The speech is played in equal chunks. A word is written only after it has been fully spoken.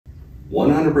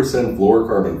100%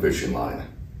 fluorocarbon fishing line.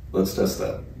 Let's test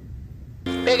that.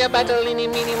 Big up battle, eeny,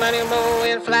 meeny, miny, moe,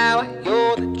 and flower,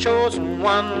 you're the chosen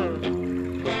one.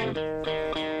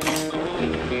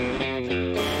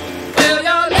 Well,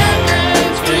 your left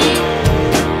hand's free,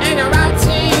 and your right's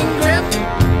in grip,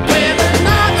 with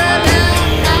another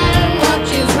left hand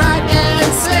watches right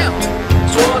and slip.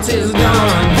 Schwartz is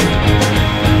gone.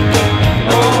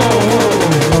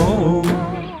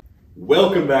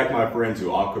 Welcome back, my friend, to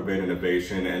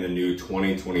AquavteInnovations and the new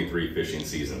 2023 fishing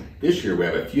season. This year we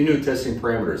have a few new testing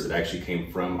parameters that actually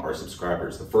came from our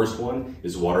subscribers. The first one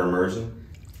is water immersion.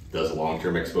 Does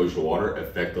long-term exposure to water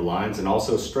affect the lines, and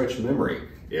also stretch memory?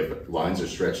 If lines are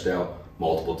stretched out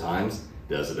multiple times,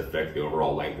 does it affect the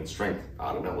overall length and strength?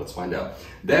 I don't know, let's find out.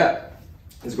 That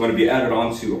is going to be added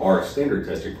on to our standard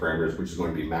testing parameters, which is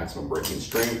going to be maximum breaking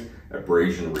strength,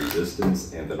 abrasion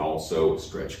resistance, and then also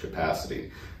stretch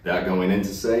capacity. That going in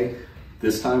to say,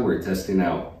 this time we're testing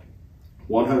out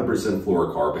 100%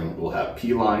 fluorocarbon. We'll have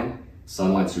P-Line,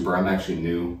 Sunline Super. I'm actually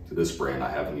new to this brand.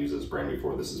 I haven't used this brand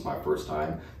before. This is my first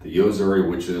time. The Yo-Zuri,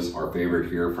 which is our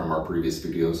favorite here from our previous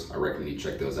videos. I recommend you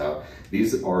check those out.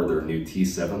 These are their new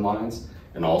T7 lines,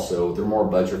 and also they're more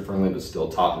budget friendly, but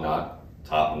still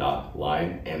TopKnot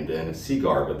line, and then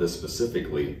Seaguar, but this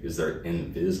specifically is their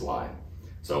Invizx line.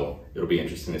 So it'll be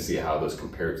interesting to see how those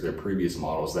compare to their previous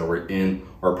models that were in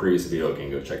our previous video. You can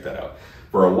go check that out.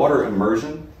 For a water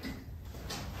immersion,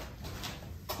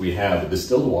 we have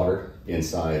distilled water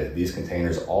inside these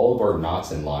containers. All of our knots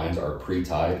and lines are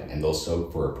pre-tied, and they'll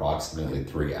soak for approximately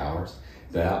 3 hours.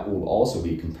 That will also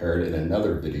be compared in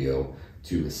another video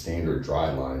to the standard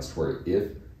dry lines, where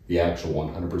if the actual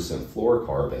 100%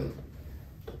 fluorocarbon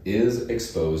is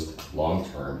exposed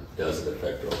long-term, does it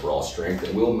affect overall strength?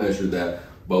 And we'll measure that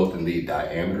both in the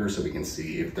diameter, so we can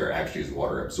see if there actually is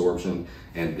water absorption,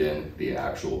 and then the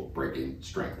actual breaking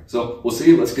strength. So we'll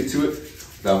see, let's get to it.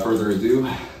 Without further ado,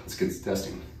 let's get to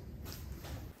testing.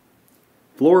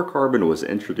 Fluorocarbon was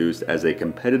introduced as a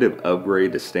competitive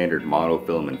upgrade to standard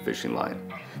monofilament fishing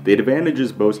line. The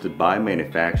advantages boasted by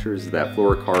manufacturers is that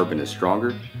fluorocarbon is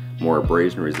stronger, more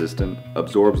abrasion resistant,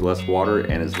 absorbs less water,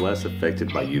 and is less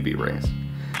affected by UV rays.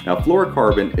 Now,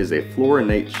 fluorocarbon is a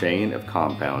fluorinate chain of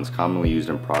compounds commonly used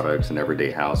in products in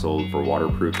everyday household for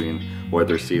waterproofing,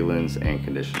 weather sealants, and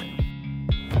conditioning.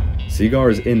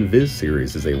 Seaguar's Invizx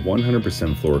series is a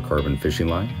 100% fluorocarbon fishing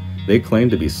line. They claim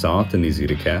to be soft and easy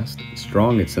to cast,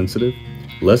 strong and sensitive,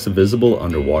 less visible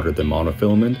underwater than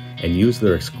monofilament, and use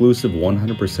their exclusive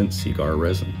 100% Seaguar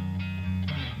resin.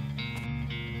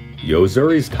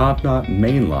 Yo-Zuri's TopKnot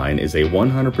MainLine is a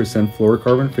 100%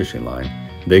 fluorocarbon fishing line.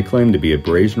 They claim to be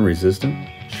abrasion resistant,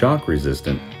 shock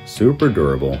resistant, super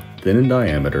durable, thin in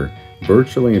diameter,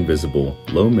 virtually invisible,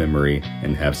 low memory,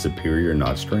 and have superior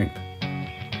knot strength.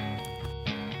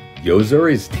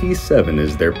 Yo-Zuri's T7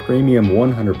 is their premium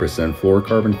 100%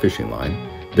 fluorocarbon fishing line.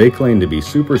 They claim to be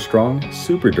super strong,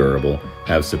 super durable,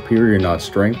 have superior knot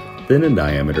strength, thin in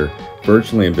diameter,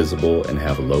 virtually invisible, and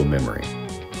have low memory.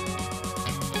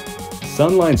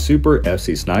 Sunline Super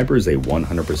FC Sniper is a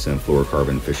 100%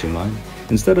 fluorocarbon fishing line.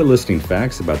 Instead of listing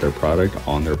facts about their product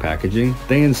on their packaging,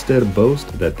 they instead boast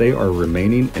that they are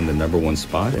remaining in the #1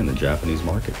 spot in the Japanese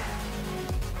market.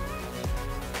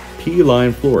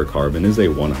 P-Line Fluorocarbon is a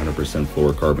 100%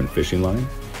 fluorocarbon fishing line.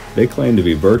 They claim to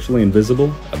be virtually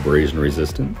invisible, abrasion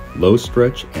resistant, low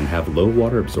stretch, and have low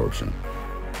water absorption.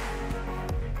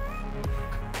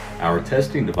 Our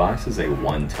testing device is a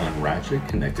 1-ton ratchet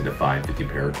connected to 550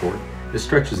 paracord. This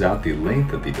stretches out the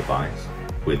length of the device,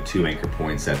 with 2 anchor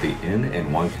points at the end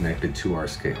and 1 connected to our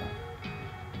scale.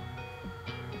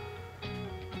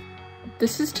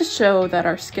 This is to show that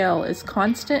our scale is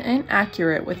constant and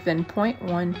accurate within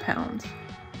 0.1 pounds.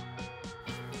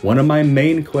 One of my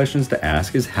main questions to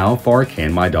ask is, how far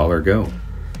can my dollar go?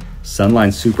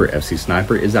 Sunline Super FC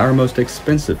Sniper is our most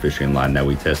expensive fishing line that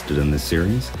we tested in this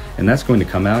series, and that's going to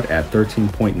come out at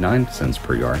 13.9 cents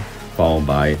per yard, followed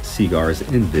by Seaguar's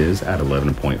Invizx at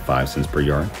 11.5 cents per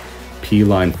yard,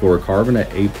 P-Line Fluorocarbon at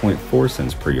 8.4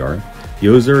 cents per yard,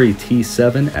 Yo-Zuri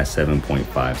T7 at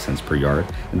 7.5 cents per yard,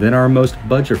 and then our most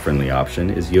budget-friendly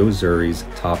option is Yo-Zuri's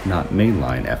TopKnot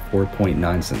MainLine at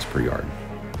 4.9 cents per yard.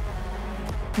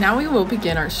 Now we will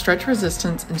begin our stretch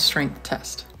resistance and strength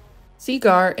test.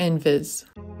 Seaguar Invizx.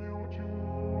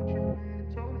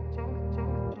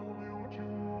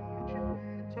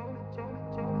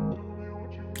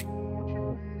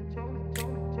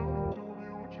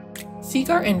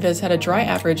 Seaguar Invizx had a dry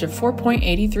average of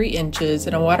 4.83 inches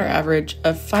and a water average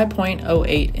of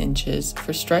 5.08 inches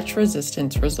for stretch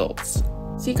resistance results.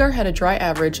 Seaguar had a dry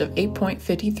average of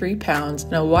 8.53 pounds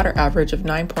and a water average of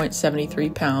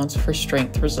 9.73 pounds for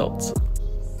strength results.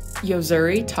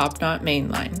 Yo-Zuri TopKnot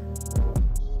MainLine.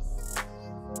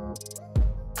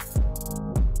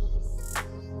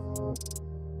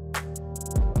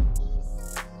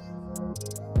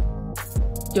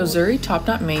 Yo-Zuri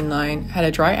TopKnot MainLine had a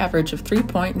dry average of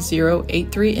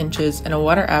 3.083 inches and a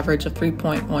water average of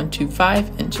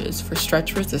 3.125 inches for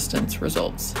stretch resistance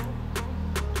results.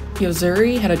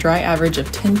 Yo-Zuri had a dry average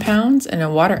of 10 pounds and a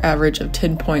water average of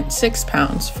 10.6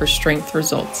 pounds for strength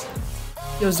results.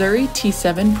 Yo-Zuri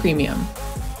T-7 Premium.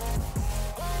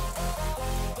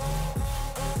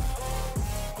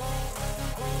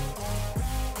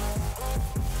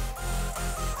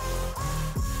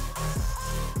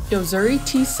 Yo-Zuri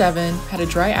T-7 had a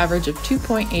dry average of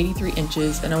 2.83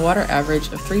 inches and a water average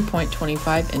of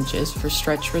 3.25 inches for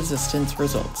stretch resistance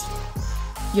results.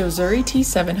 Yo-Zuri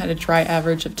T-7 had a dry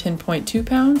average of 10.2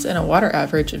 pounds and a water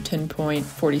average of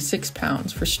 10.46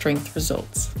 pounds for strength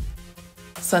results.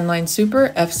 Sunline Super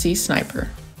FC Sniper.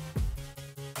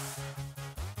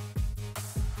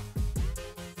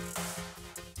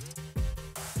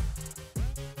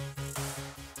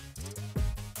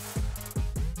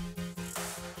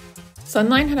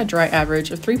 Sunline had a dry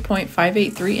average of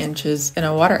 3.583 inches and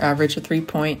a water average of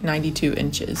 3.92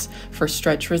 inches for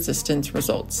stretch resistance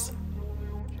results.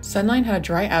 Sunline had a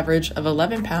dry average of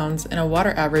 11 pounds and a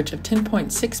water average of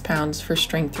 10.6 pounds for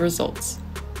strength results.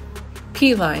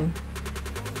 P-Line.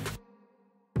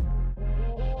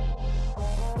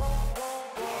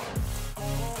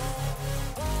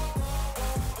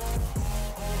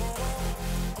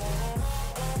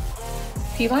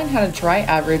 P-Line had a dry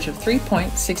average of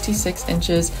 3.66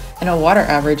 inches and a water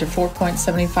average of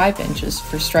 4.75 inches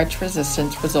for stretch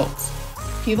resistance results.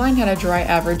 P-Line had a dry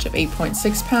average of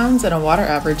 8.6 pounds and a water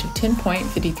average of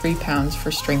 10.53 pounds for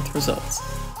strength results.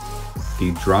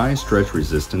 The dry stretch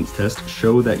resistance test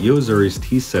showed that Yo-Zuri's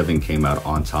T7 came out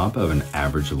on top of an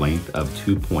average length of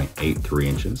 2.83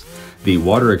 inches. The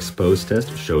water exposed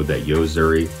test showed that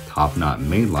Yo-Zuri TopKnot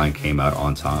MainLine came out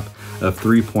on top of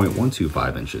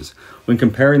 3.125 inches. When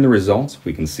comparing the results,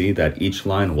 we can see that each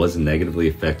line was negatively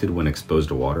affected when exposed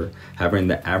to water, having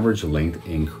the average length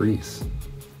increase.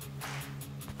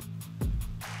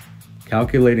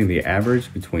 Calculating the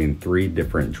average between three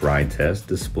different dry tests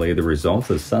display the results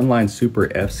of Sunline Super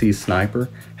FC Sniper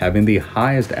having the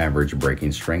highest average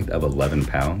breaking strength of 11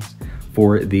 pounds.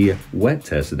 For the wet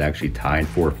test, it actually tied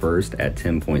for first at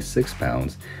 10.6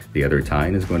 pounds. The other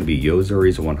tying is going to be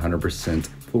Yo-Zuri's 100%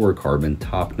 Fluorocarbon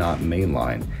TopKnot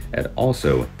MainLine at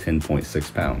also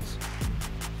 10.6 pounds.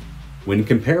 When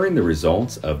comparing the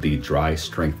results of the dry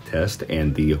strength test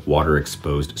and the water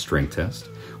exposed strength test,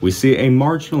 we see a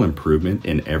marginal improvement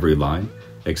in every line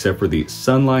except for the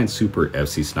Sunline Super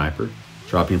FC Sniper,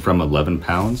 dropping from 11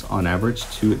 pounds on average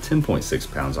to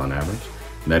 10.6 pounds on average.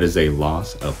 And that is a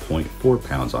loss of 0.4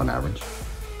 pounds on average.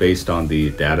 Based on the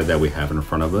data that we have in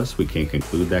front of us, we can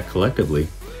conclude that collectively,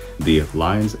 the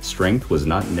line's strength was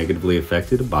not negatively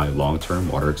affected by long-term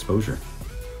water exposure.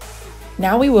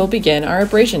 Now we will begin our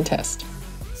abrasion test.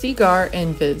 Seaguar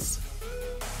Invizx.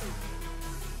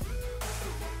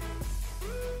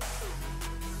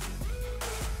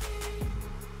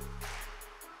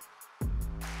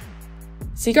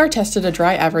 Seaguar tested a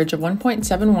dry average of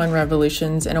 1.71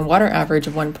 revolutions and a water average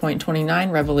of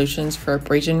 1.29 revolutions for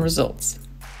abrasion results.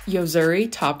 Yo-Zuri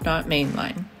TopKnot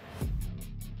MainLine.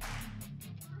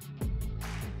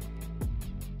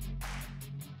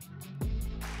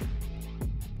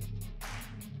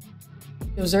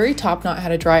 Yo-Zuri TopKnot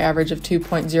had a dry average of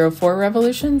 2.04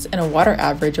 revolutions and a water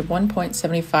average of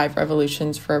 1.75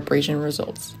 revolutions for abrasion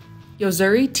results.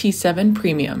 Yo-Zuri T-7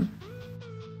 Premium.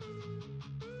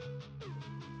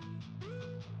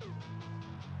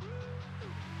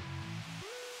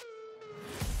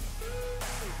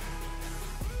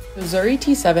 Yo-Zuri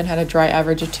T-7 had a dry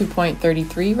average of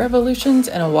 2.33 revolutions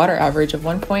and a water average of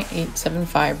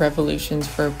 1.875 revolutions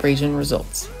for abrasion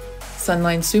results.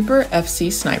 Sunline Super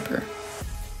FC Sniper.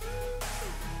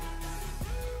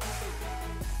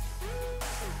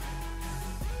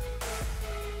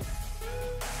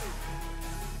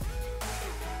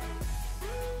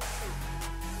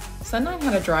 Sunline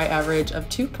had a dry average of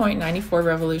 2.94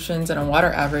 revolutions and a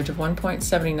water average of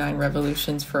 1.79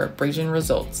 revolutions for abrasion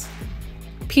results.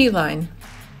 P-Line.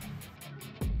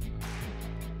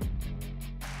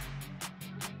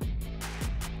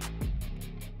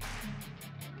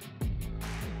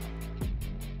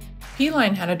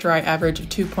 P-Line had a dry average of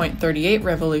 2.38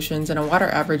 revolutions and a water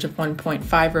average of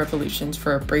 1.5 revolutions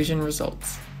for abrasion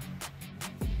results.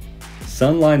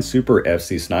 Sunline Super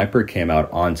FC Sniper came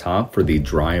out on top for the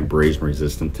dry abrasion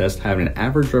resistant test, having an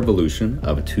average revolution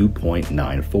of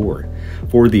 2.94.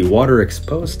 For the water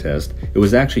exposed test, it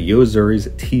was actually Yo-Zuri's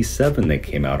T7 that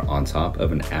came out on top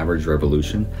of an average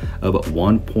revolution of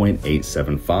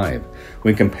 1.875.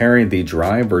 When comparing the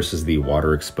dry versus the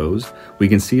water exposed, we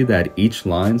can see that each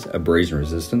line's abrasion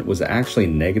resistant was actually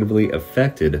negatively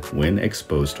affected when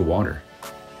exposed to water.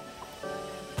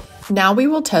 Now we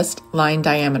will test line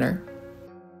diameter.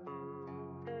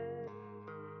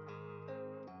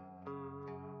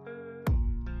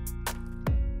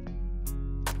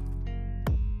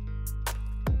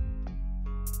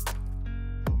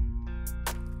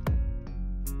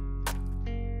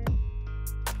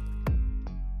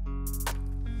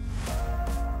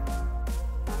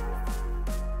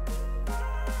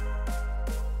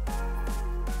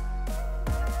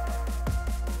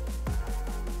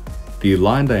 The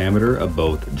line diameter of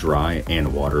both dry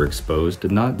and water exposed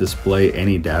did not display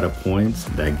any data points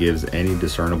that gives any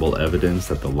discernible evidence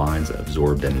that the lines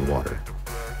absorbed any water.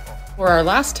 For our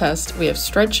last test, we have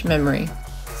stretch memory,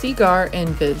 Seaguar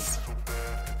Invizx.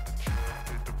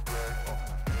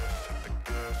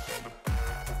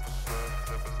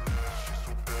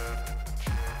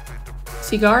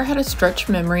 Seaguar had a stretch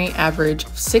memory average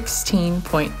of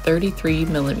 16.33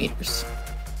 millimeters.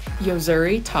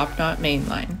 Yo-Zuri TopKnot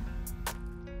MainLine.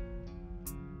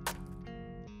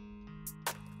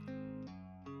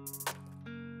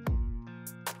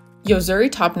 Yo-Zuri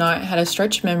TopKnot had a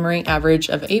stretch memory average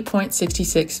of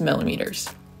 8.66 millimeters.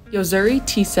 Yo-Zuri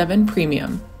T-7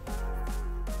 Premium.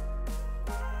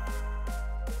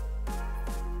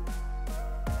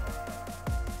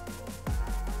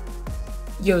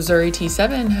 Yo-Zuri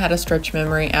T-7 had a stretch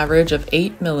memory average of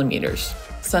 8 millimeters.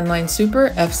 Sunline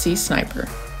Super FC Sniper.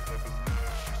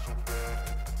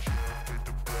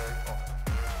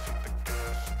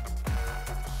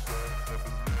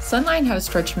 Sunline had a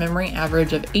stretch memory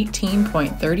average of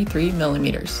 18.33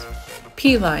 millimeters.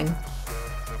 P-Line.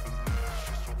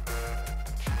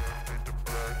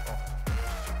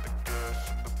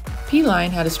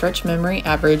 P-Line had a stretch memory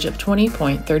average of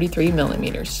 20.33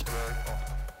 millimeters.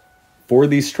 For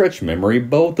the stretch memory,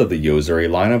 both of the Yo-Zuri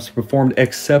lineups performed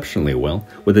exceptionally well,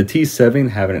 with the T7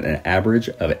 having an average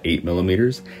of 8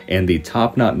 millimeters and the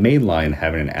TopKnot MainLine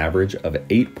having an average of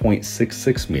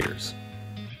 8.66 meters.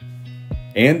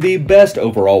 And the best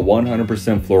overall 100%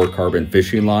 fluorocarbon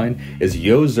fishing line is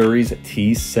Yo-Zuri's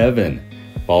T7,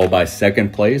 followed by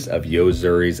second place of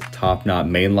Yo-Zuri's TopKnot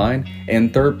MainLine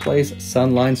and third place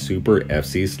Sunline Super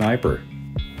FC Sniper.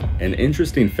 An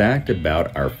interesting fact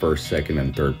about our first, second,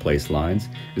 and third place lines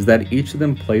is that each of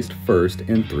them placed first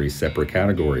in 3 separate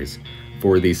categories.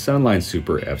 For the Sunline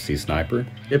Super FC Sniper,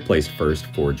 it placed first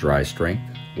for dry strength,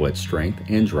 wet strength,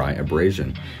 and dry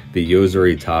abrasion. The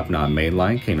Yo-Zuri TopKnot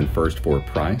MainLine came in first for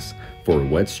price, for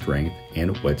wet strength,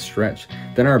 and wet stretch.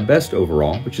 Then our best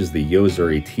overall, which is the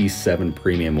Yo-Zuri T7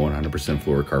 Premium 100%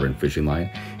 fluorocarbon fishing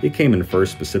line, it came in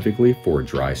first specifically for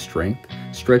dry strength,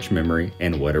 stretch memory,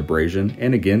 and wet abrasion,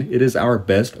 and again, it is our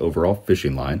best overall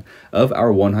fishing line of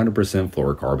our 100%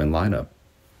 fluorocarbon lineup.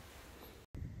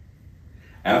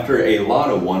 After a lot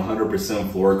of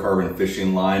 100% fluorocarbon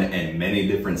fishing line and many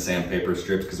different sandpaper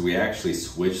strips, because we actually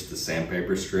switched the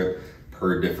sandpaper strip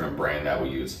per different brand that we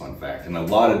use, fun fact, and a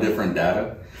lot of different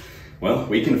data, well,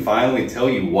 we can finally tell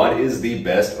you what is the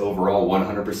best overall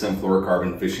 100%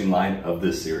 fluorocarbon fishing line of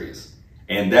this series.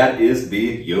 And that is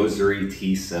the Yo-Zuri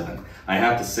T7. I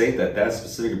have to say that that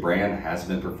specific brand has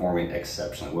been performing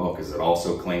exceptionally well, because it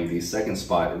also claimed the second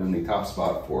spot and then the top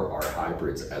spot for our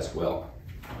hybrids as well.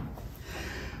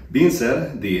 Being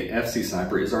said, the FC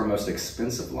Sniper is our most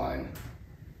expensive line,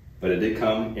 but it did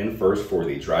come in first for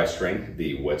the dry strength,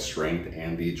 the wet strength,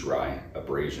 and the dry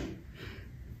abrasion,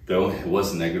 though it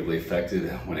was negatively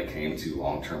affected when it came to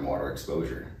long-term water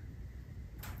exposure.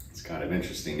 It's kind of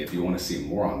interesting. If you want to see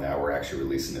more on that, we're actually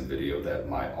releasing a video that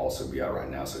might also be out right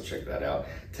now, so check that out.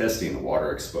 Testing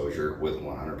water exposure with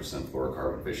 100%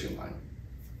 fluorocarbon fishing line.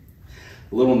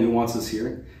 Little nuances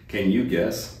here. Can you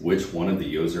guess which one of the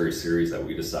Yo-Zuri series that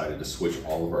we decided to switch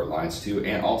all of our lines to?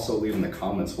 And also leave in the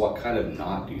comments, what kind of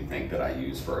knot do you think that I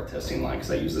use for our testing line?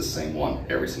 Because I use the same one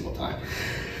every single time.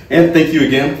 And thank you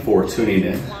again for tuning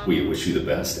in. We wish you the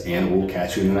best, and we'll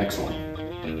catch you in the next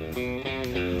one.